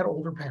father and I had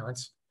older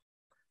parents.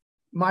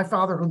 My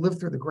father, who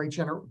lived through the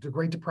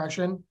Great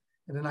Depression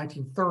in the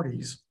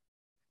 1930s,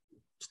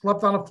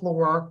 slept on a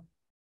floor.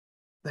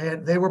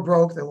 They were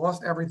broke. They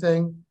lost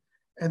everything.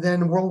 And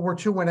then World War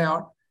II went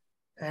out,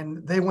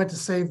 and they went to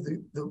save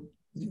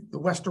the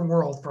Western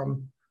world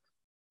from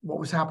what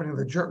was happening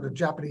to the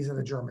Japanese and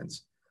the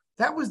Germans.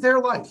 That was their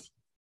life.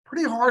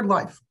 Pretty hard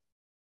life.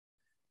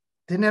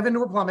 Didn't have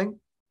indoor plumbing,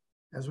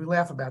 as we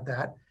laugh about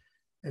that,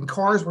 and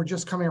cars were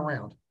just coming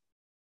around.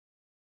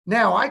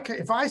 Now,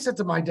 if I said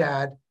to my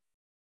dad,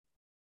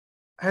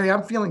 hey,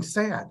 I'm feeling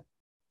sad.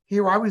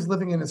 Here I was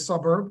living in a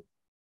suburb.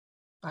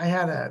 I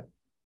had a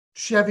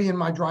Chevy in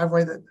my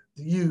driveway to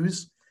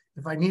use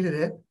if I needed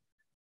it.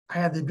 I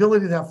had the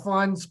ability to have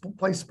fun,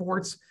 play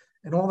sports,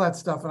 and all that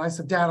stuff. And I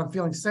said, Dad, I'm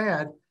feeling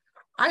sad.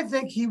 I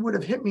think he would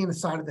have hit me in the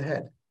side of the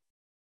head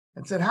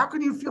and said, how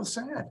can you feel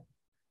sad?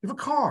 You have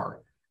a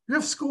car, you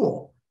have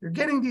school, you're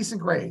getting decent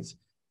grades,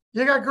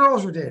 you got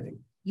girls you're dating,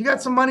 you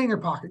got some money in your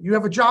pocket, you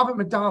have a job at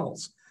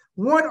McDonald's.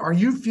 What are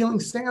you feeling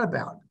sad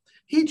about?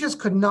 He just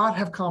could not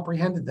have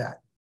comprehended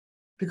that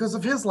because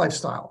of his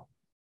lifestyle.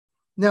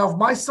 Now, if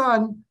my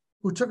son,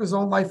 who took his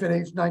own life at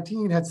age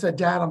 19, had said,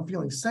 Dad, I'm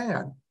feeling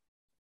sad,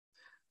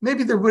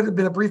 maybe there would have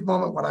been a brief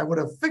moment when I would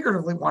have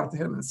figuratively wanted to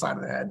hit him in the side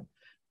of the head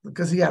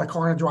because he had a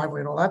car in a driveway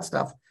and all that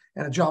stuff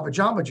and a job at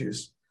Jamba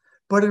Juice.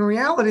 But in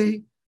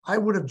reality, I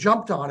would have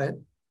jumped on it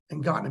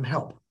and gotten him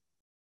help.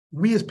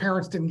 We as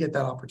parents didn't get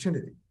that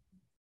opportunity,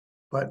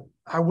 but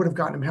I would have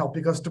gotten him help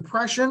because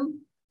depression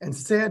and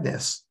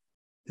sadness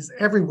is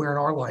everywhere in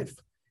our life.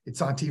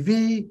 It's on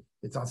TV,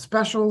 it's on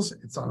specials,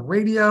 it's on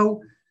radio.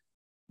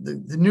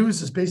 The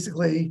news is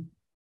basically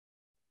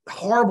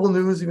horrible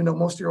news, even though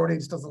most of your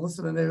audience doesn't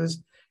listen to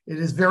news. It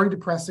is very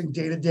depressing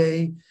day to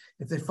day.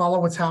 If they follow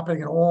what's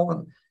happening at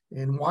all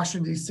in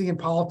Washington, D.C. in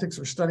politics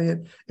or study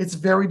it, it's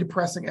very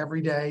depressing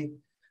every day.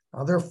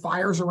 There are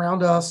fires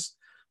around us.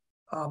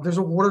 There's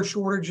a water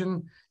shortage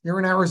and you're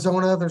in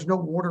Arizona. There's no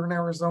water in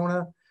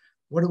Arizona.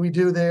 What do we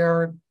do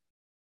there?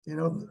 You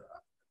know,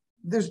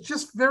 there's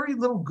just very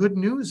little good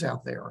news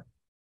out there.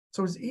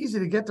 So it's easy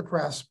to get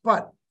depressed,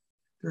 but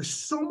there's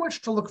so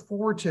much to look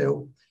forward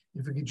to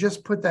if we could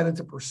just put that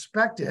into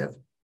perspective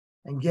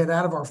and get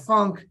out of our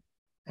funk.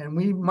 And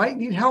we might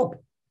need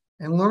help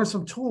and learn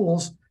some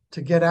tools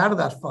to get out of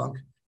that funk,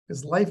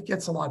 because life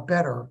gets a lot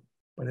better.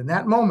 But in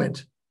that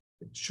moment,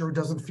 it sure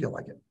doesn't feel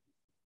like it.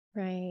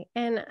 Right.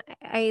 And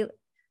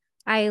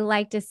I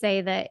like to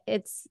say that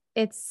it's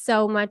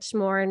so much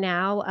more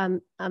now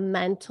a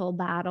mental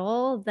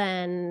battle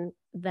than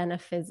a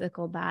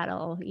physical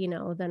battle, you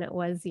know, than it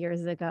was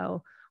years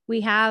ago.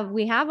 We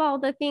have all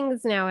the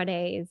things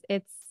nowadays.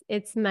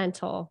 It's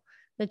mental.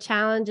 The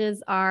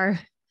challenges are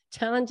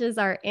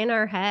in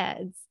our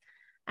heads.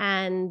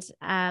 And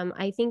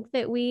I think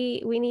that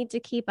we need to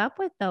keep up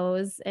with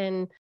those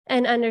and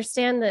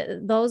understand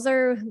that those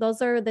are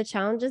the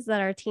challenges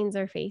that our teens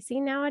are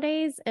facing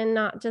nowadays, and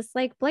not just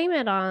like blame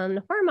it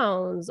on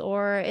hormones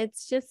or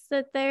it's just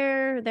that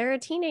they're a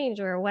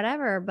teenager or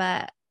whatever,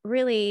 but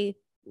really,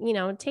 you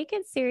know, take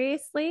it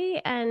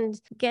seriously and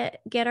get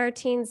our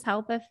teens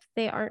help if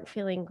they aren't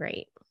feeling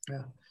great.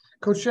 Yeah.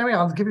 Coach Jamie,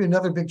 I'll give you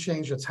another big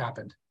change that's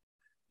happened.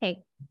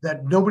 Hey.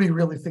 That nobody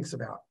really thinks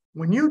about.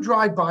 When you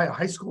drive by a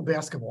high school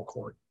basketball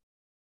court,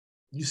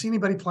 you see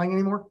anybody playing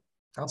anymore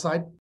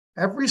outside?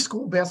 Every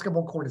school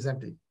basketball court is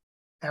empty.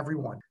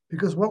 Everyone.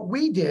 Because what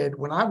we did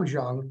when I was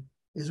young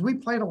is I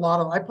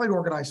played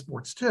organized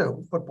sports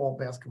too, football,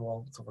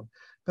 basketball, and so on.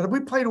 But we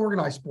played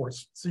organized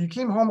sports. So you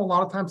came home a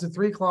lot of times at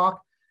 3:00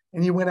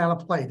 and you went out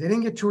and played. They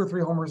didn't get 2 or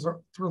 3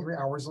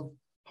 hours of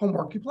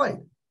homework. You played.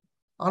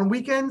 On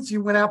weekends,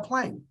 you went out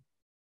playing.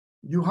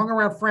 You hung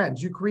around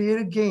friends. You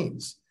created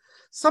games.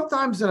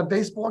 Sometimes in a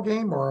baseball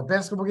game or a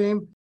basketball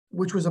game,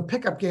 which was a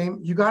pickup game,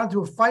 you got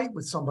into a fight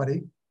with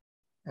somebody.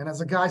 And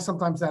as a guy,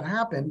 sometimes that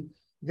happened.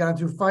 You got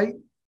into a fight.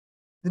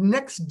 The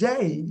next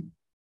day,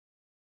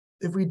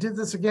 if we did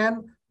this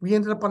again, we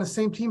ended up on the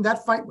same team.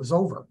 That fight was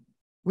over.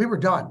 We were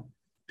done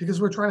because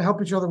we're trying to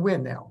help each other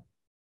win now.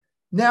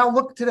 Now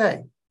look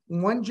today,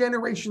 one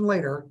generation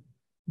later,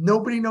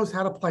 nobody knows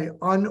how to play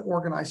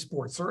unorganized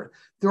sports.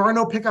 There are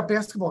no pickup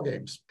basketball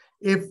games.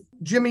 If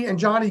Jimmy and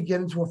Johnny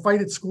get into a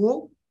fight at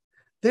school,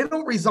 they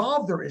don't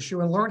resolve their issue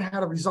and learn how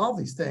to resolve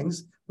these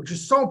things, which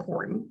is so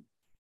important.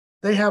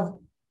 They have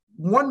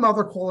one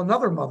mother call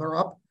another mother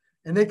up,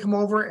 and they come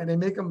over and they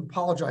make them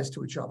apologize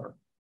to each other,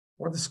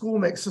 or the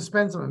school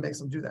suspends them and makes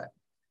them do that.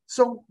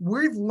 So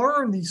we've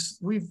unlearned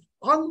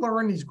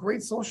these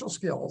great social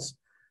skills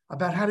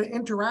about how to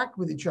interact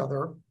with each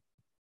other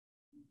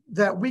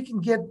that we can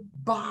get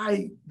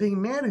by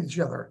being mad at each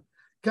other.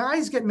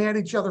 Guys get mad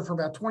at each other for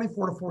about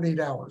 24 to 48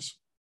 hours.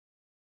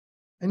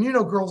 And you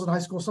know, girls in high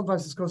school,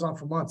 sometimes this goes on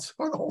for months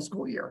or the whole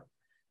school year.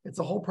 It's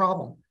a whole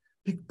problem.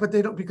 But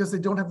they don't, because they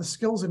don't have the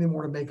skills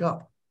anymore to make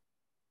up.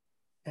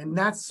 And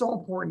that's so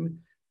important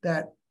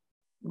that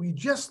we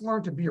just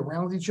learn to be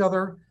around each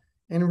other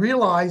and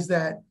realize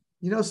that,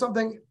 you know,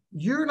 something,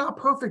 you're not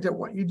perfect at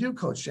what you do,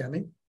 Coach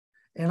Jamie.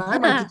 And I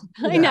might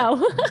I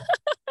know.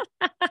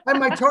 I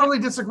might totally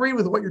disagree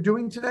with what you're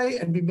doing today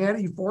and be mad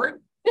at you for it.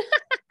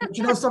 But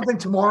you know something,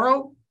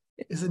 tomorrow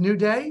is a new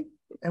day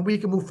and we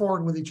can move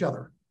forward with each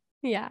other.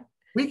 Yeah.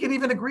 We can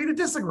even agree to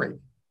disagree.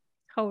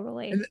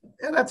 Totally.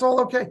 And that's all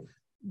okay.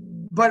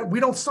 But we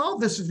don't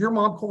solve this if your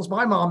mom calls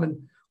my mom and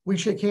we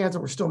shake hands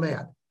and we're still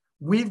mad.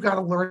 We've got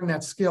to learn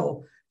that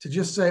skill to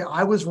just say,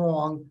 I was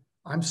wrong.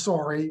 I'm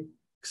sorry.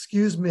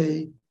 Excuse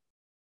me.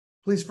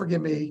 Please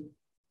forgive me.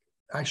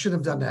 I should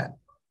have done that.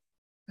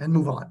 And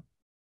move on.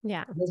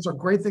 Yeah. Those are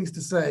great things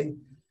to say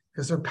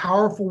because they're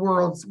powerful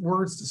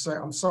words to say,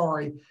 I'm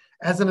sorry.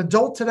 As an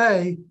adult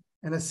today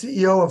and a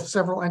CEO of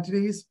several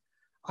entities,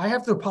 I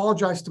have to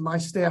apologize to my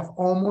staff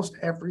almost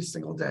every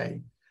single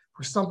day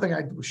for something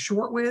I was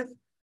short with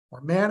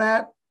or mad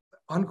at,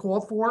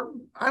 uncalled for.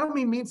 I don't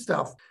mean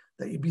stuff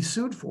that you'd be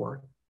sued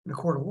for in a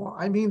court of law.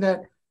 I mean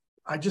that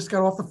I just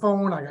got off the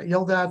phone, I got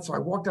yelled at, so I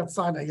walked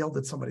outside and I yelled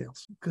at somebody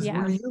else because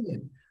we're a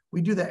union.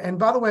 We do that. And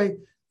by the way,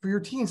 for your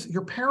teens,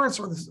 your parents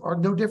are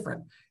no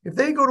different. If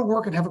they go to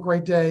work and have a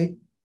great day,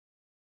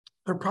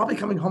 they're probably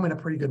coming home in a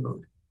pretty good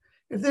mood.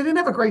 If they didn't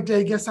have a great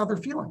day, guess how they're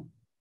feeling?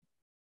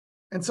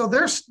 And so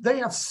they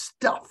have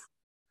stuff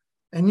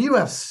and you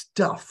have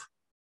stuff.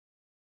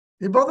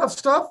 They both have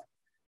stuff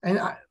and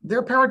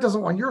their parent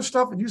doesn't want your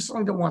stuff and you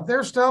certainly don't want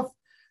their stuff.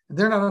 And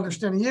they're not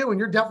understanding you and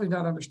you're definitely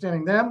not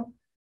understanding them.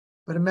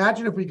 But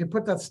imagine if we could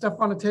put that stuff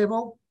on the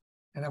table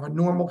and have a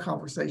normal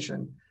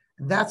conversation.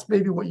 And that's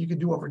maybe what you could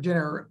do over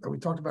dinner that we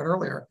talked about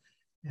earlier,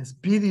 is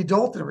be the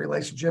adult in a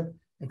relationship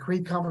and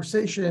create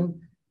conversation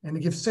and to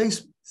give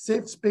safe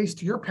space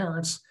to your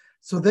parents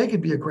so they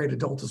could be a great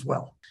adult as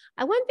well.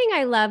 One thing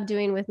I love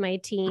doing with my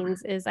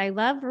teens is I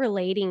love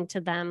relating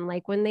to them.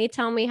 Like when they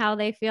tell me how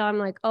they feel, I'm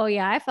like, oh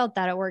yeah, I felt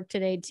that at work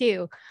today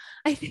too.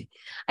 I think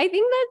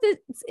that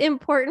it's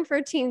important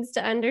for teens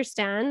to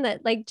understand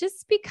that, like,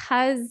 just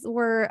because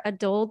we're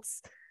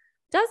adults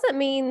doesn't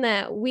mean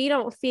that we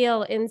don't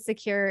feel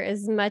insecure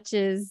as much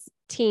as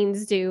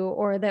teens do,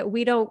 or that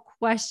we don't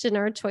question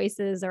our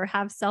choices or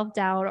have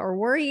self-doubt or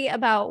worry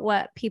about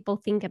what people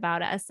think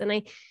about us. And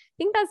I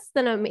think that's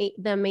the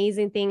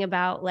amazing thing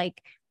about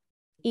like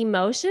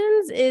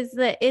emotions is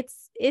that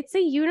it's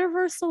a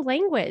universal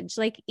language.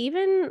 Like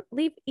even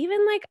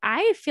like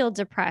I feel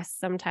depressed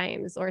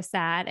sometimes or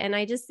sad. And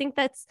I just think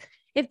that's,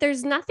 if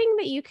there's nothing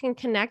that you can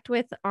connect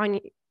with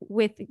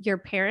your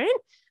parent,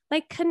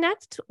 like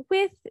connect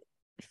with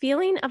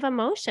feeling of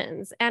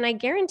emotions. And I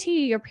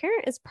guarantee you, your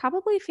parent is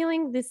probably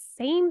feeling the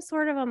same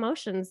sort of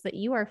emotions that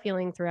you are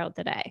feeling throughout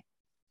the day.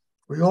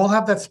 We all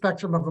have that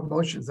spectrum of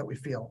emotions that we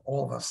feel,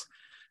 all of us.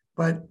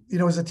 But,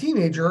 as a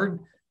teenager,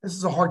 this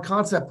is a hard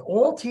concept.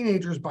 All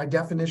teenagers, by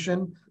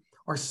definition,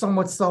 are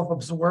somewhat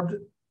self-absorbed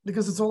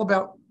because it's all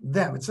about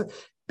them.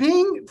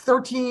 Being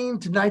 13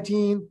 to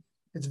 19,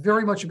 it's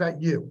very much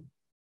about you.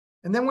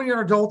 And then when you're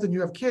an adult and you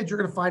have kids, you're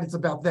going to find it's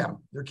about them,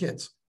 their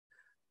kids.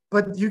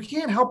 But you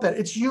can't help that.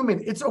 It's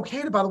human. It's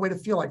okay by the way, to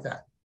feel like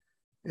that.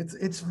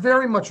 It's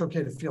very much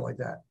okay to feel like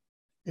that.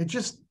 It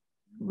just,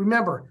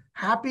 remember,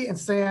 happy and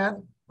sad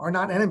are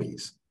not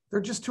enemies. They're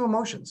just two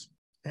emotions.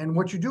 And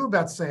what you do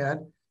about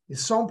sad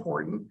is so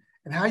important.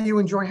 And how you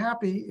enjoy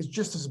happy is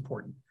just as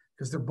important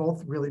because they're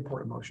both really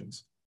important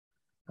emotions.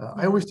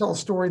 I always tell a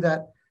story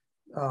that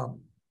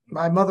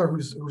my mother,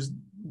 who's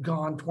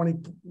gone 20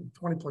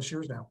 plus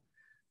years now,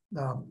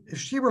 if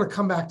she were to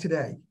come back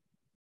today,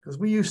 because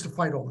we used to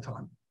fight all the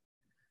time,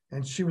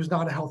 and she was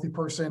not a healthy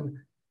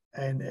person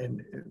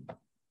and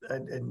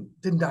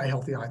didn't die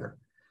healthy either.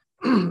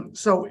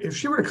 So if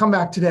she were to come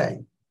back today,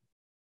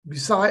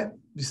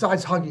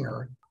 besides hugging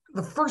her,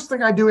 the first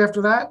thing I do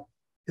after that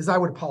is I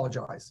would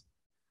apologize.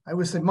 I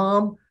would say,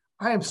 Mom,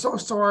 I am so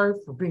sorry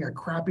for being a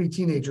crappy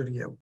teenager to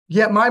you.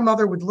 Yet my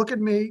mother would look at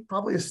me,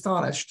 probably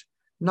astonished,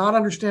 not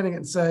understanding it,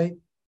 and say,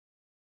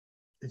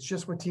 it's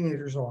just what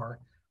teenagers are.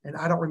 And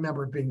I don't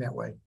remember it being that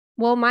way.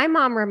 Well, my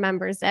mom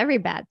remembers every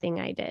bad thing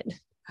I did.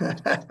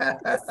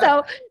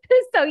 So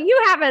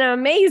you have an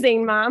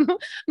amazing mom.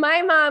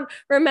 My mom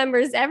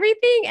remembers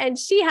everything and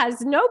she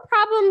has no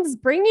problems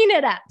bringing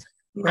it up.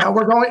 Well,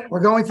 we're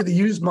going to the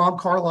used mom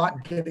car lot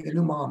and getting a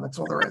new mom. That's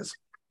all there is.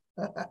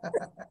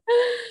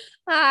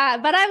 But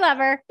I love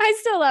her. I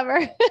still love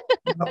her.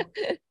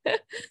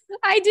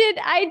 I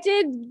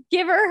did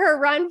give her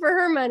run for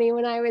her money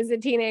when I was a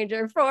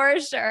teenager, for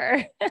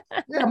sure.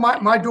 Yeah,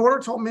 my daughter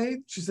told me,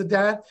 she said,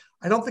 Dad,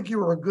 I don't think you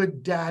were a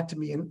good dad to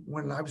me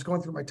when I was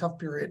going through my tough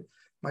period,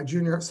 my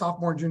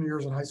sophomore and junior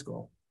years in high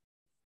school.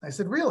 I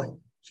said, really?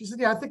 She said,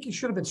 yeah, I think you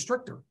should have been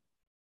stricter.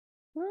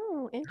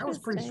 Oh, interesting. I was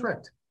pretty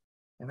strict.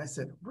 And I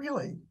said,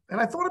 really? And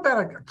I thought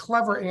about a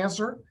clever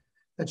answer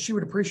that she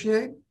would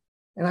appreciate.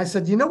 And I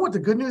said, you know what the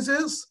good news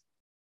is?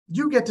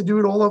 You get to do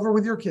it all over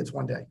with your kids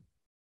one day.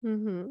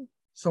 Mm-hmm.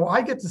 So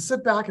I get to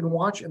sit back and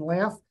watch and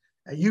laugh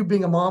at you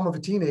being a mom of a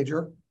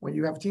teenager when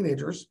you have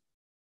teenagers.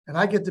 And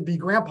I get to be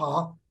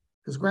grandpa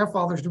because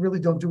grandfathers really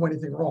don't do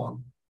anything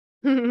wrong.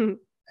 And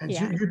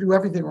yeah. you do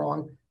everything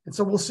wrong. And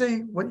so we'll see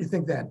what you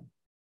think then.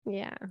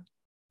 Yeah.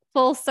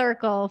 Full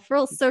circle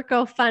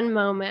fun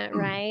moment,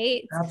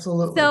 right?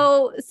 Absolutely.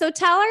 So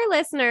tell our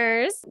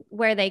listeners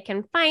where they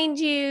can find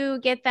you,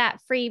 get that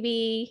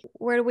freebie.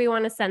 Where do we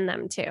want to send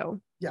them to?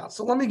 Yeah.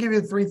 So let me give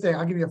you 3 things.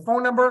 I'll give you a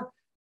phone number,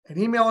 an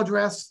email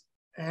address,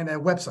 and a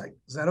website.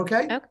 Is that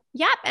okay? Okay.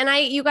 Yep. And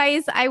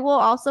I will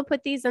also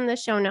put these in the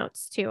show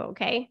notes too.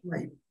 Okay.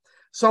 Great.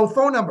 So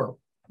phone number,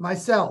 my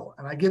cell,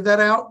 and I give that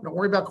out. Don't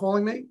worry about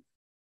calling me,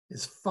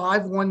 is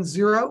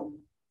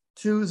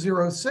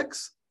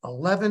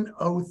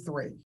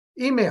 510-206-1103.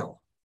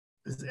 Email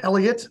is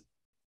Elliot,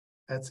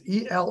 that's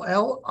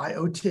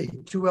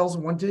ELLIOT, 2 L's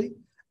and 1 T,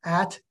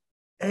 at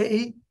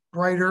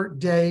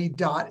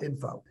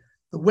abrighterday.info.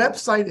 The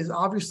website is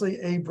obviously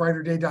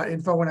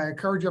abrighterday.info, and I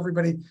encourage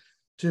everybody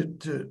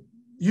to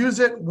use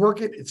it, work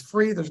it. It's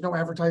free. There's no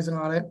advertising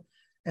on it.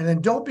 And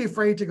then don't be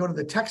afraid to go to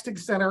the texting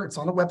center. It's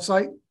on the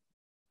website,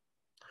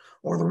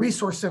 or the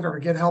resource center to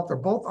get help. They're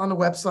both on the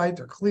website.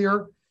 They're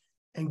clear,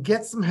 and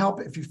get some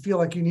help if you feel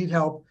like you need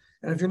help.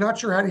 And if you're not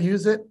sure how to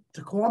use it,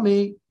 to call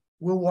me,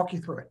 we'll walk you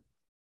through it.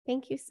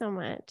 Thank you so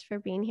much for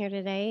being here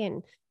today,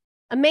 and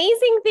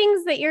amazing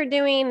things that you're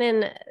doing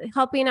and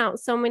helping out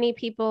so many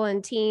people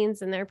and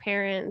teens and their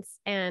parents.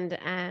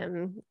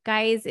 And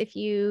guys, if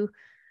you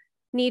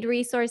need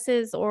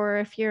resources or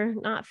if you're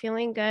not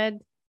feeling good,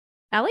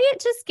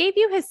 Elliot just gave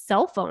you his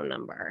cell phone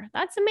number.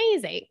 That's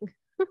amazing.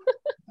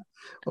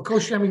 Well,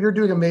 Coach Shami, you're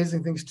doing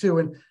amazing things too.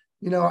 And,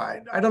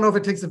 I don't know if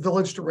it takes a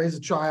village to raise a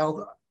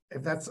child,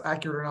 if that's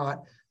accurate or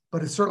not,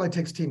 but it certainly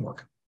takes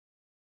teamwork.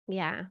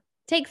 Yeah.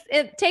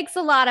 It takes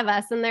a lot of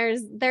us, and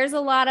there's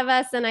a lot of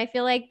us. And I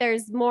feel like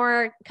there's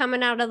more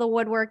coming out of the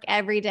woodwork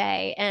every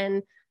day.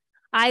 And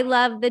I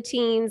love the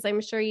teens. I'm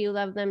sure you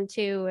love them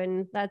too.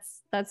 And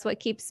that's what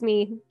keeps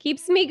me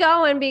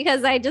going,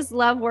 because I just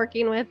love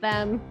working with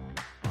them.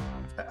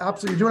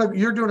 Absolutely.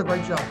 You're doing a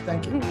great job.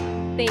 Thank you.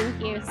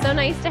 Thank you. So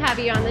nice to have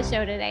you on the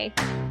show today.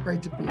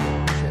 Great to be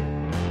here. Appreciate it.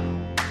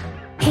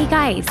 Hey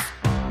guys,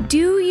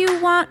 do you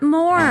want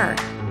more?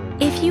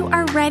 If you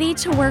are ready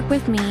to work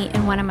with me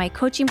in one of my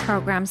coaching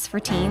programs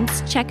for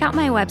teens, check out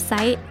my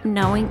website,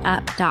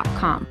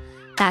 knowingup.com.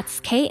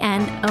 That's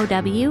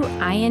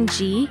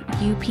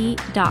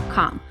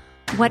knowingup.com.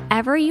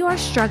 Whatever you are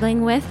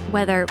struggling with,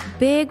 whether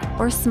big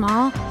or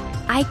small,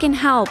 I can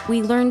help.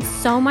 We learn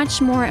so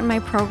much more in my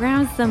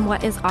programs than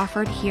what is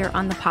offered here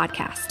on the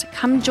podcast.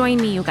 Come join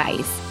me, you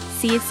guys.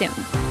 See you soon.